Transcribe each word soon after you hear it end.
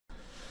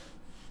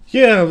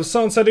Yeah, the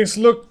sound settings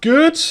look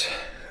good,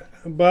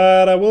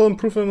 but I will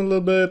improve them a little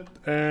bit.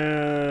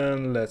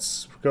 And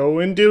let's go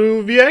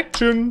into the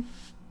action.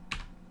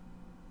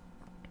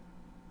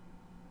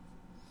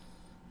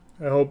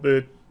 I hope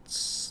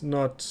it's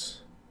not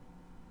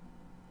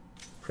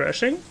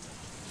crashing.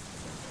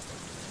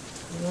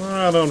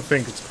 I don't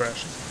think it's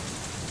crashing.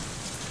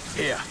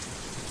 Here,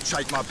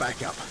 take my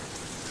backup.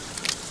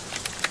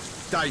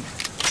 Dane,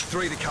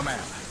 3 to come out.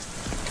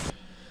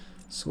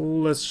 So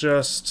let's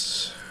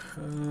just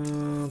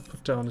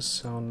put down the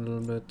sound a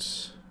little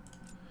bit.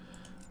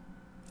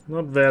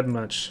 Not that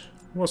much.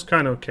 It was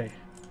kind of okay.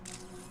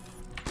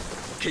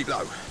 Keep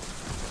low.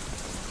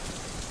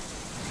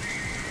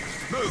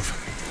 Move!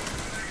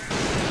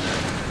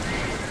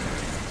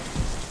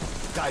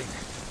 Dane,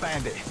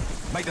 Bandit,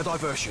 make the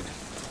diversion.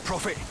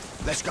 Prophet,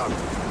 let's go.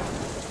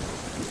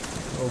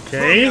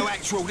 Okay. Romeo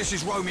Actual, this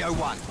is Romeo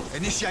 1.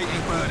 Initiating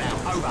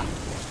burnout. Over.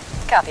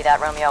 Copy that,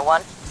 Romeo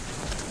 1.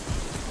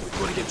 We've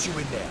got to get you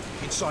in there,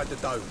 inside the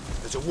dome.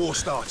 There's a war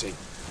starting.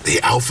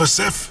 The Alpha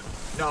Ceph?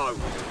 No.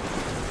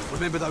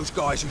 Remember those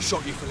guys who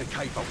shot you from the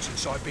K-box in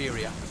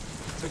Siberia?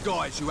 The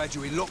guys who had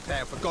you in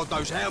lockdown for God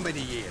knows how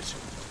many years?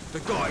 The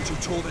guys who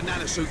tore the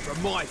nanosuit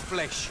from my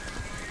flesh?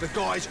 The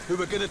guys who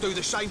were gonna do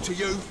the same to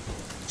you?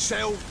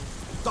 Sell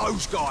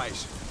those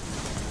guys.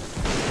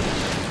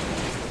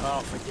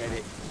 Oh, forget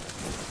it.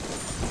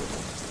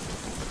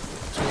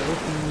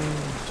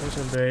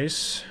 Total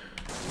base.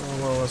 Oh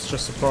well, it's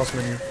just a pause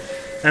menu.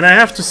 And I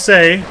have to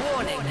say,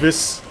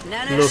 this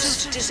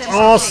looks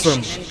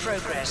awesome. In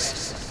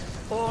progress.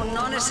 All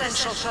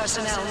non-essential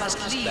personnel must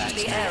leave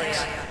the area.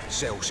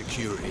 Cell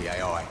security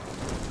AI.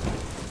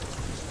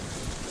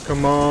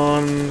 Come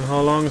on,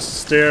 how long is the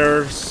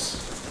stairs?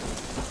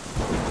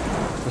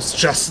 This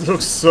just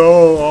looks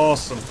so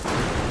awesome.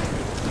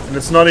 And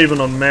it's not even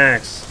on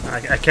max.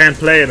 I can't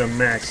play it on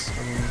max.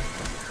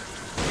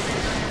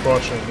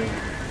 Unfortunately.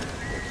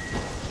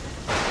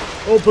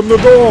 Open the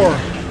door!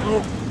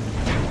 Oh.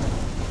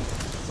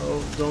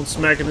 Oh, don't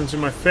smack it into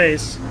my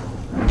face.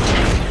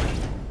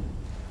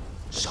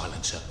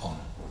 Silencer on.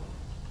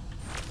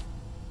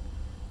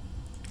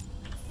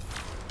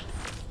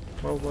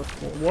 Well,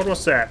 what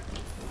was that?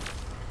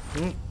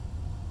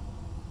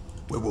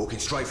 We're walking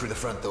straight through the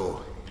front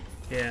door.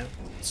 Yeah,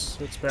 it's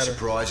better.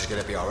 Surprise is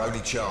going to be our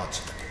only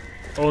chance.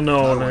 Oh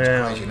no, No one's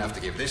yeah. crazy enough to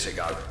give this a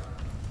go.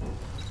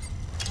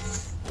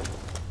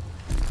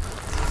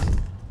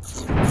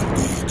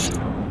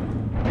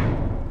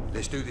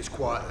 Let's do this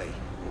quietly.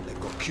 They've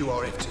got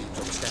QRF teams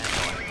on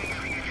standby.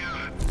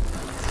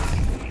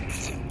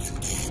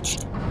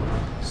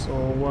 So,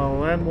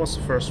 well, that was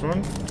the first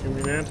one. Give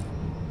me that.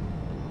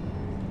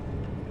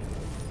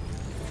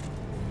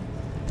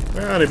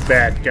 Where are the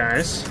bad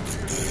guys?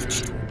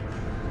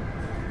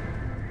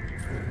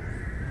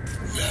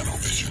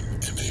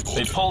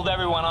 They pulled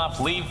everyone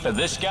off leave for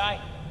this guy?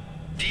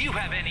 Do you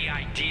have any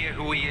idea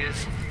who he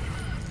is?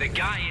 The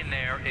guy in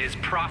there is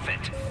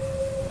Prophet.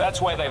 That's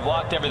why they've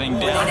locked everything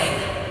down.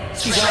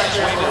 He's on his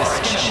way to the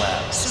skinning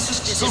lab.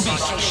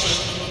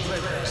 Disembarkation in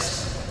progress.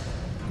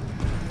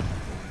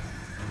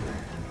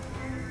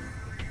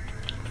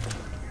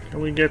 Can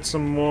we get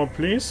some more,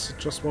 please?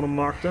 Just want to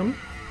mark them.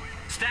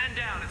 Stand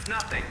down, it's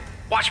nothing.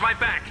 Watch my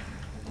back.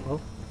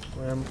 Oh,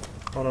 I'm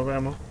out of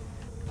ammo.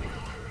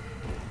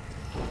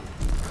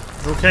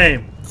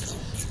 Okay.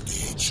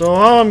 So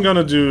how I'm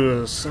gonna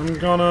do this? I'm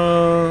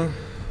gonna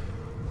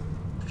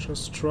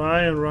just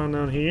try and run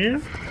down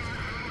here.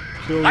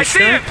 Kill this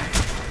guy.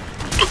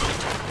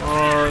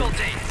 Or,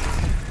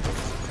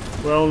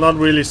 well, not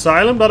really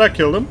silent, but I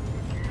killed him.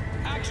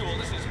 Actual,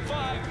 this is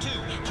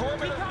 5-2.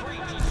 Perimeter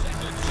breach in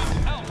sector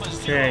 2, Alpha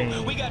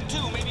 0. We got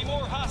 2, maybe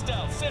more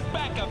hostiles. Send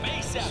backup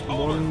ASAP.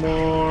 One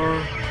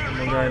more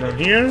guy down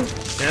here.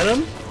 Get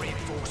him.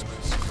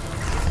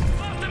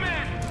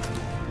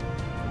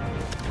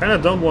 Kinda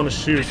don't want to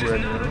shoot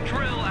right now.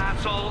 Drill,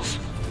 assholes.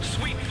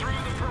 Sweep through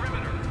the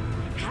perimeter.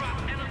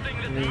 Drop anything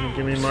that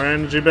Give me my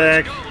energy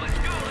back. Let's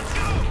go.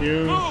 Thank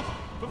you. Move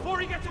before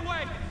he gets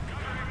away.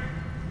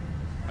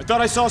 I thought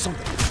I saw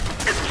something.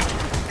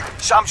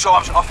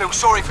 Sometimes I feel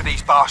sorry for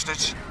these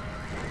bastards.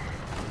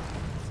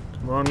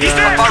 Come on, Mostly,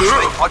 guys.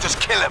 I just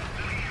kill him.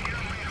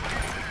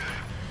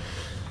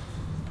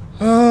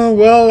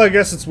 Well, I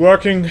guess it's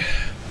working.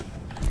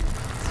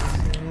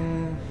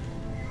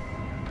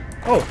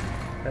 Oh,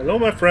 hello,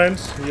 my friend.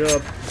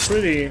 You're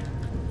pretty.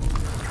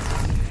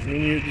 I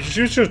mean,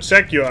 you should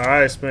check your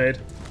eyes, mate.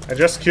 I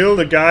just killed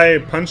a guy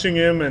punching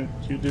him, and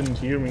you didn't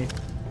hear me.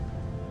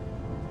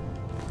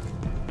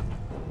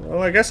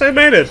 Well, I guess I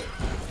made it.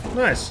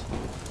 Nice.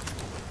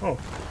 Oh.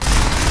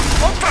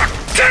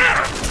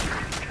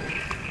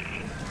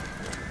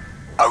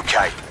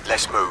 Okay,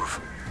 let's move.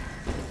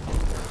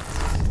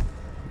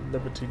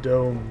 Liberty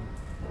Dome.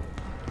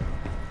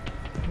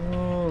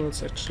 Oh,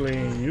 that's actually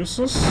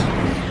useless.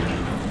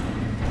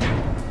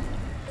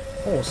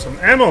 Oh, some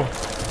ammo.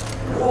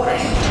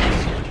 Warning.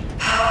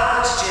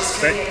 Power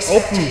outages can be Back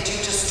expected open. due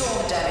to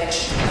storm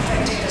damage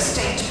affecting the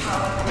state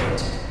power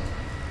grid.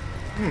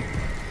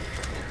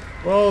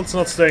 Well, it's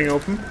not staying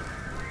open.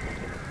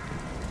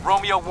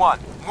 Romeo 1,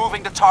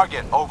 moving to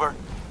target, over.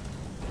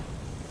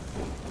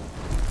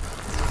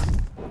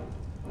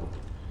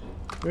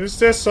 Is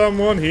there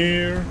someone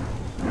here?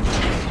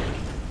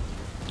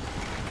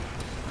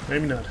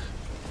 Maybe not.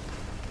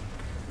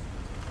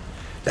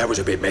 That was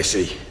a bit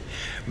messy.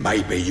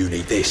 Maybe you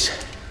need this.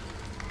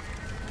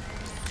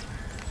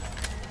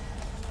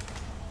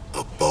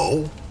 A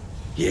bow?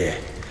 Yeah,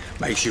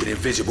 makes you an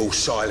invisible,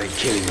 silent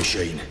killing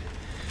machine.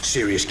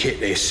 Serious kit,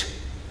 this.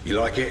 You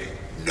like it?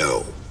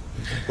 No.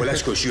 Well,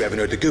 that's because you haven't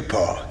heard the good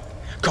part.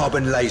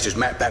 Carbon lasers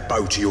map that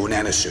bow to your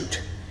nanosuit.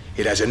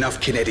 It has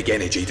enough kinetic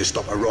energy to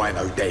stop a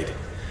rhino dead.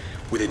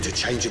 With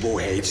interchangeable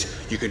heads,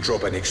 you can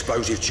drop an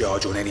explosive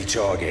charge on any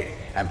target.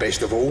 And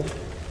best of all,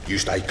 you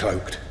stay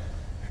cloaked.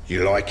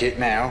 You like it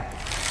now?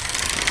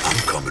 I'm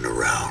coming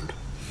around.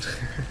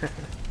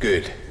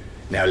 Good.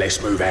 Now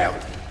let's move out.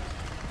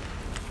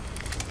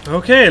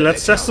 Okay,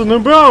 let's test the new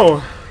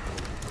bow.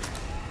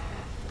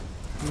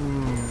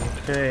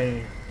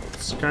 Okay,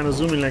 it's kind of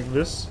zooming like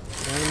this,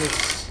 and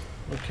it's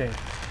okay.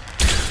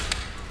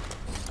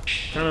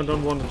 Kind of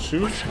don't want to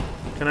shoot.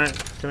 Can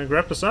I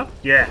grab this up?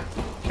 Yeah,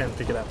 can't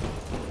pick it up.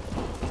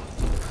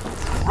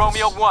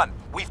 Romeo 1,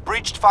 we've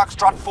breached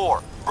Foxtrot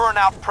 4.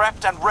 Burnout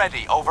prepped and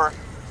ready, over.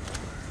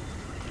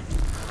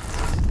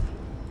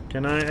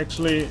 Can I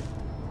actually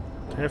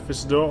have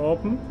this door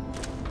open?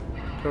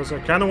 Because I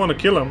kind of want to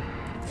kill him.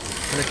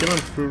 Can I kill him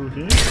through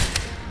here?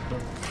 No.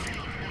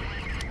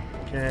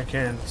 Okay, I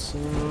can't.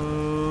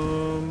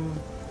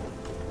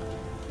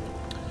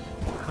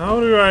 How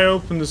do I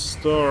open this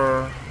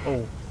door?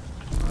 Oh,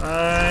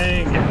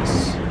 I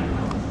guess.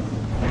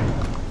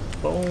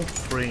 Bolt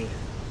 3.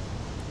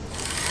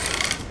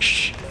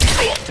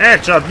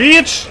 Headshot,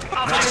 bitch!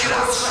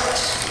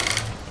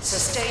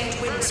 Sustained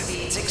wind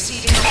speeds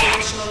exceeding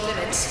operational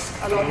limits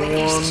along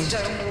the east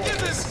dome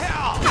walls.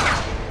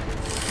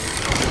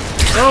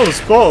 Oh,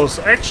 this ball is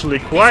actually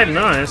quite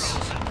nice.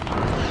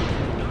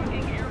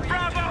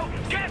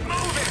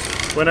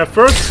 When I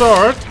first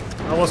saw it,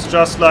 I was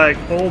just like,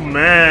 oh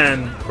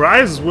man,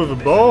 Crysis with a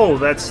bow,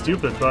 that's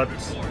stupid, but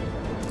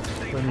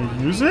when you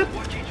use it,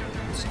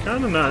 it's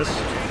kind of nice.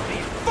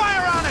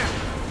 Fire on him!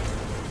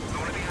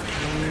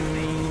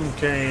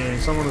 Okay,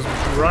 someone is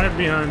right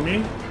behind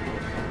me.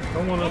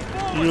 Don't want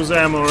to use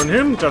ammo on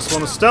him, just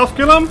want to stealth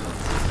kill him.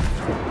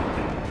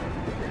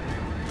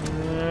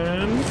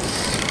 And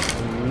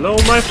hello,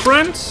 my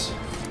friends.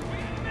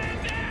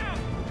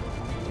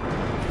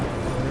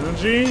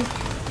 Energy.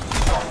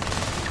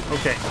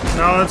 Okay,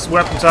 now it's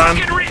weapon time.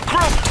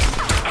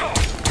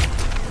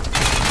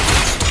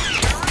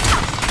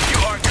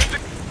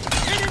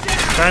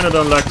 Kinda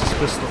don't like this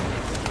pistol.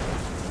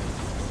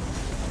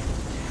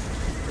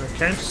 I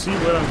can't see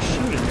what I'm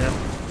shooting at.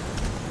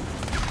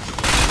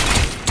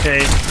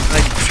 Okay,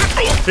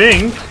 I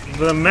think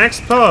the max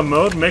power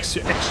mode makes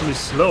you actually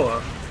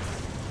slower.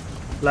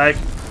 Like,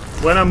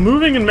 when I'm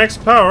moving in max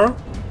power,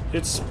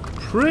 it's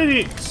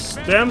pretty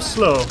damn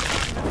slow.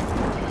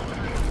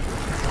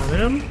 On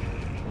him.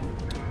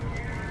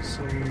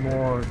 Some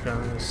more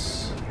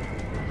guys.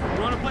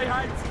 You wanna play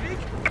hide and seek?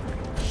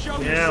 Show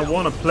Yeah, I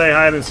want to play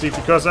hide and seek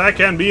because I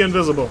can be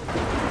invisible.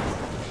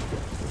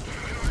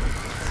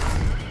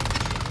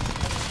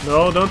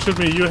 No, don't shoot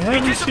me. You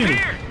haven't seen me.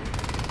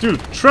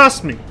 Dude,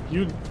 trust me.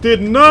 You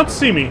did not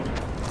see me.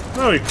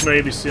 Oh, you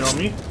maybe saw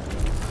me.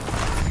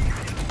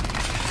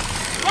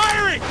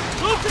 Firing!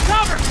 Move to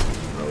cover!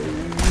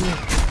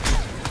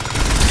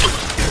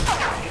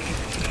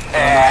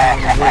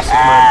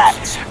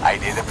 I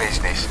did the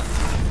business.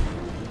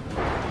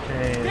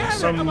 Okay,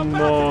 some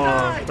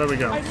more. There we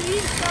go.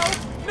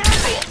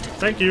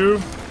 Thank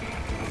you.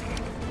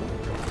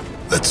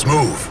 Let's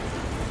move.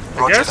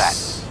 I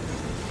guess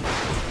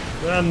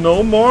there are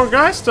no more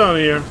guys down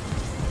here.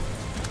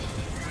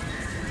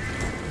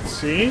 Let's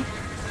see. We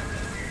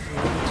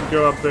need to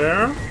go up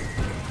there.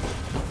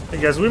 I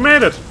guess we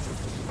made it.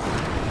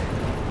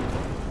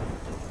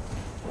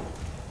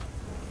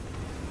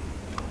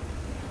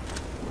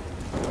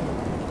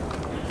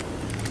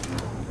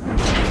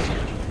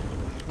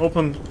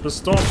 Open the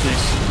door,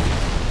 please.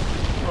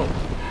 Oh.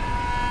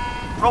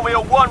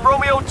 Romeo 1,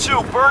 Romeo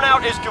 2,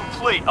 burnout is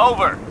complete,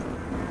 over.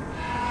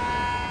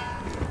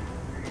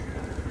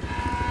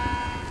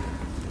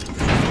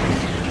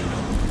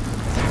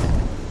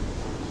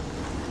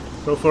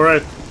 Go for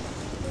it.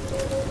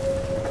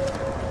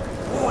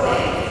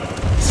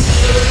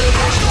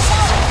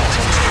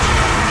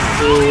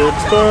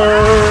 It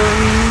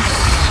burns.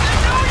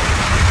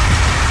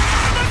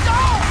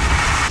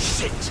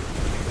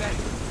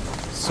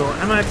 So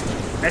am I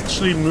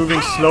actually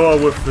moving slower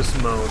with this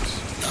mode?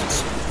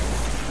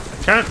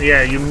 I can't.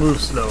 Yeah, you move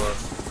slower,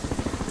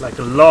 like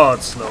a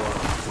lot slower.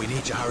 We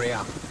need to hurry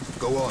up.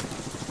 Go on.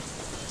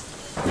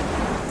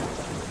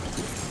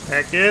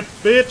 Hack it,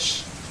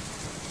 bitch.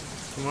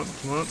 Come on,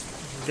 come on.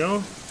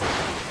 Go.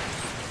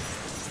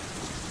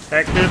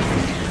 Hack it.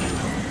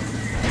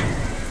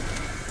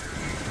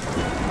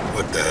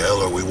 What the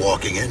hell are we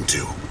walking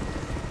into?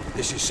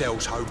 This is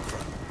Cell's home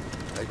front.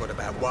 They've got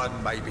about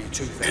 1, maybe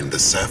 2,000. And the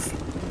Ceph?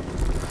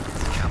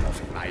 Come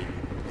off it, mate.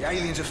 The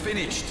aliens are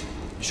finished.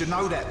 You should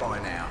know that by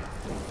now.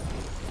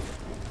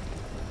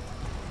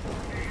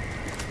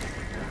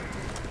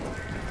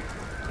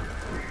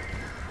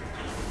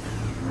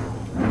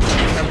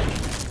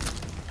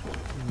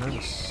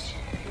 Nice.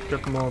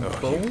 Got them on the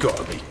bowl. You've got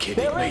to be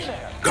kidding me.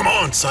 Come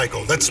on,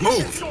 Psycho, let's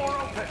move.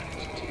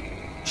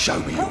 Show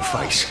me your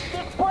face.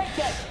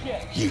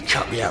 You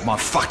cut me out my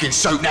fucking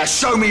suit, now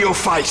show me your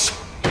face!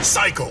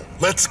 Psycho,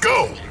 let's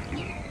go.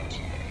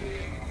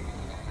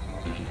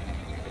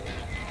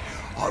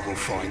 I will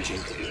find you.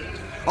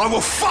 I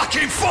will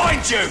fucking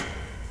find you!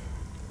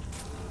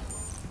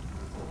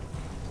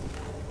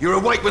 You're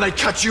awake when they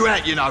cut you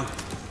out, you know.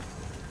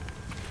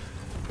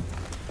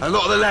 A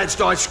lot of the lads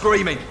died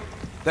screaming.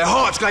 Their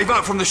hearts gave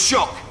up from the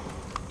shock.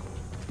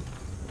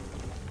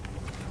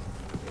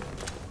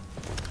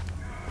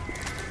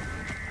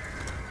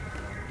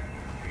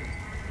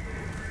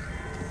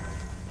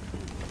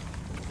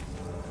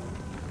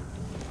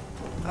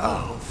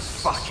 Oh,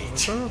 fuck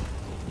it.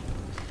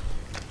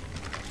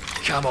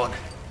 Come on.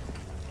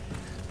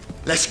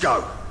 Let's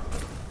go.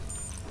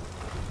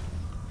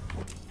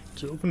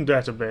 To open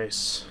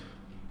database.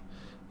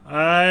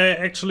 I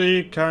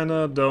actually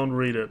kinda don't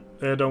read it.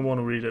 I don't want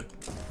to read it.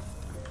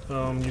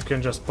 You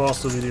can just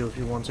pause the video if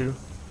you want to.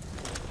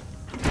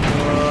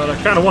 But I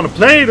kinda want to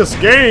play this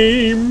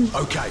game!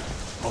 Okay,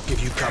 I'll give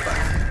you cover.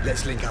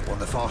 Let's link up on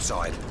the far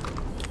side.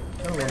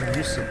 I want to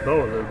use the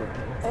bow a little bit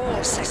more.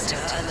 All sector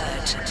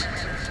alert.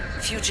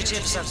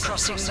 Fugitives are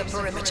crossing the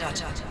perimeter.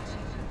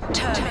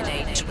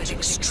 Terminate with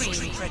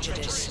extreme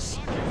prejudice.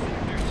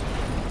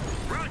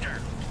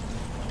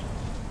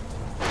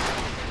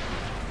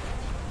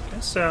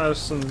 Guess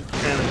there's an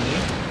enemy.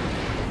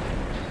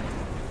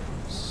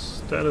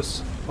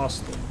 Status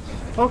hostile.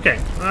 Okay,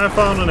 I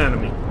found an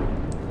enemy.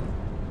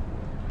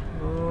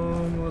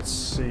 Let's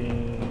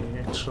see.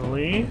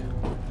 Actually,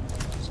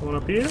 someone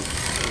up here.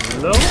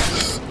 Hello.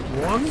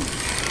 1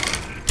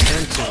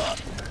 and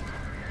 2.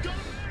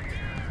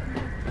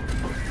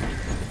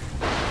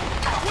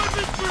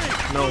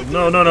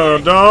 No,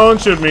 don't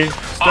shoot me.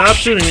 Stop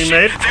shooting me,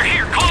 mate. They're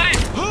here, Clay.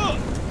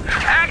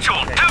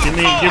 Actual,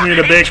 Give me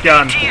the big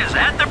gun.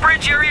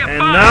 And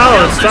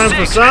now it's time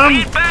for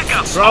some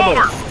trouble.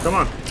 Come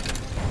on.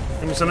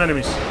 Give me some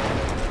enemies.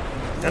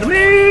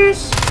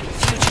 Enemies!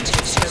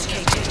 Fugitives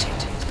located.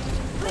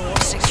 All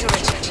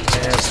security details.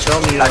 Yeah, show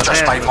me That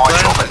just made my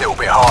job a little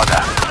bit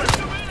harder.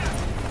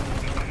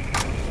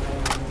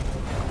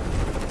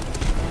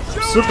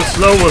 Super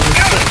slow with the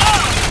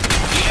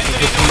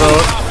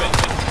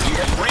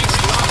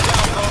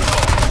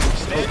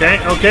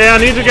Okay, I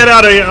need to get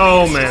out of here.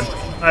 Oh man,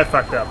 I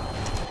fucked up.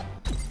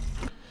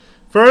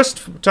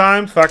 First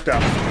time fucked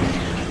up.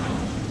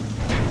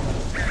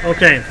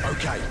 Okay.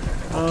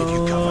 I'll give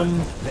you cover.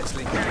 Let's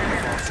link up on the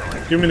far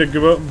side. Give me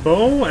the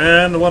bow,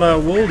 and what I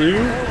will do,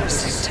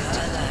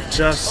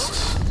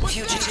 just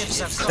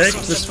take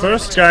this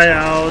first guy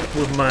out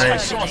with my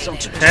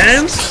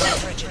hands.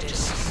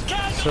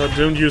 So I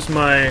don't use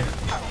my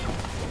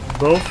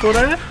bow for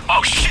that.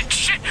 Oh shit,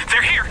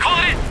 they're here,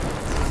 Clay.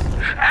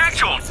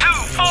 Actual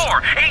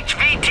 2-4,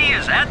 HVT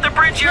is at the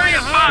bridge area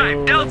 5,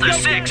 So, Delta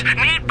 6,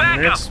 need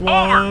backup, Next over.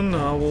 one,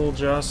 I will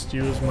just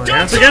use my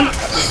hands again.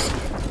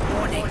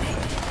 Warning.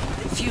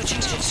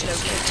 Fugitives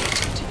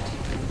located.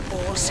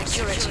 All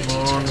security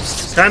On, details.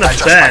 it's kind of That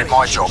just bad. made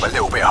my job a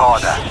little bit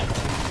harder.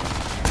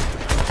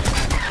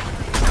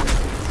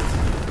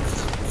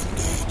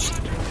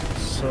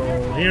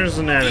 So here's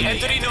an enemy.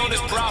 Entity known as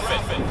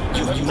Prophet.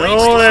 You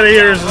Know that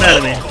here's an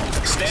enemy.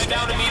 stand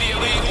down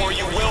immediately or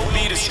you will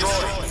be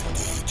destroyed.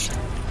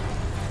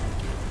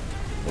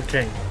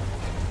 Okay.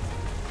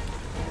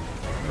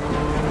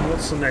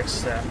 What's the next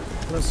step?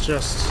 Let's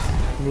just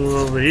move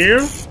over here.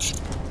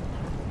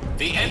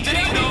 The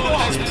entity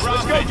known as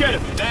Prophet. Let's go get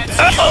him. That's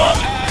you,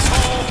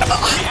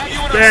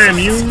 asshole. Damn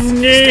you!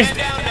 Stand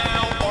down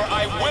now or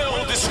I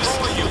will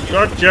destroy you.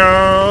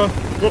 Gotcha!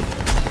 Whoop.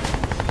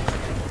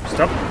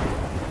 Stop.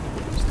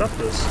 Stop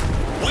this.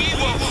 We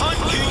will hunt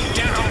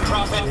you down,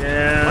 Prophet.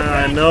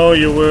 Yeah, I know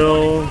you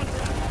will.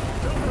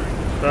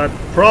 But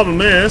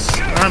problem is,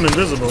 I'm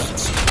invisible.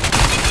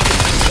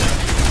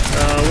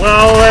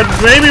 Well, that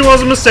maybe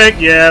was a mistake.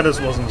 Yeah, this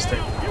was a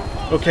mistake.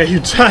 Okay, you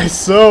die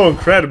so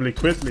incredibly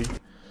quickly.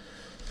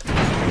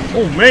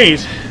 Oh,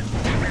 mate.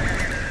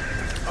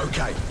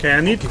 Okay,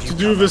 I need to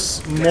do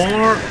this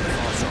more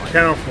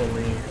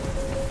carefully.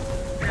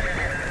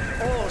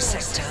 All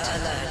sector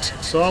alert.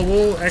 So I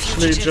will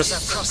actually Fugitives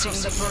just are crossing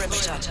the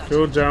perimeter.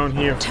 go down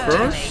here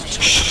Terminate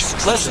first.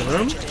 with Listen.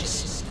 extreme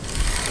prejudice.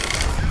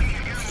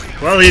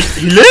 Well, he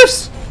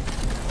lives?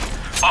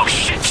 Oh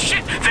shit,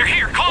 they're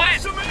here, Clay.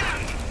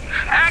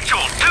 Actual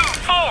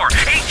 2-4,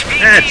 HVT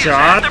is Headshot.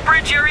 at the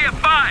bridge area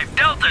 5,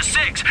 Delta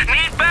 6,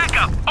 need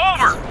backup,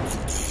 over.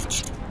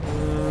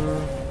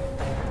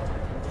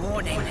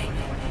 Warning.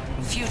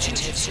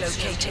 Fugitives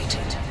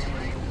located.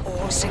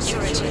 All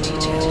security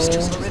details to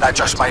perimeter. That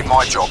just made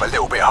my job a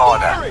little bit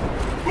harder.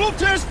 Move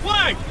to his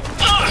flank.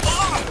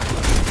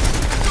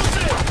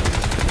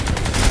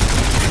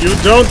 You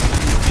don't...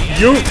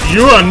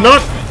 You are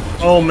not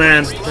Oh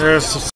man, there's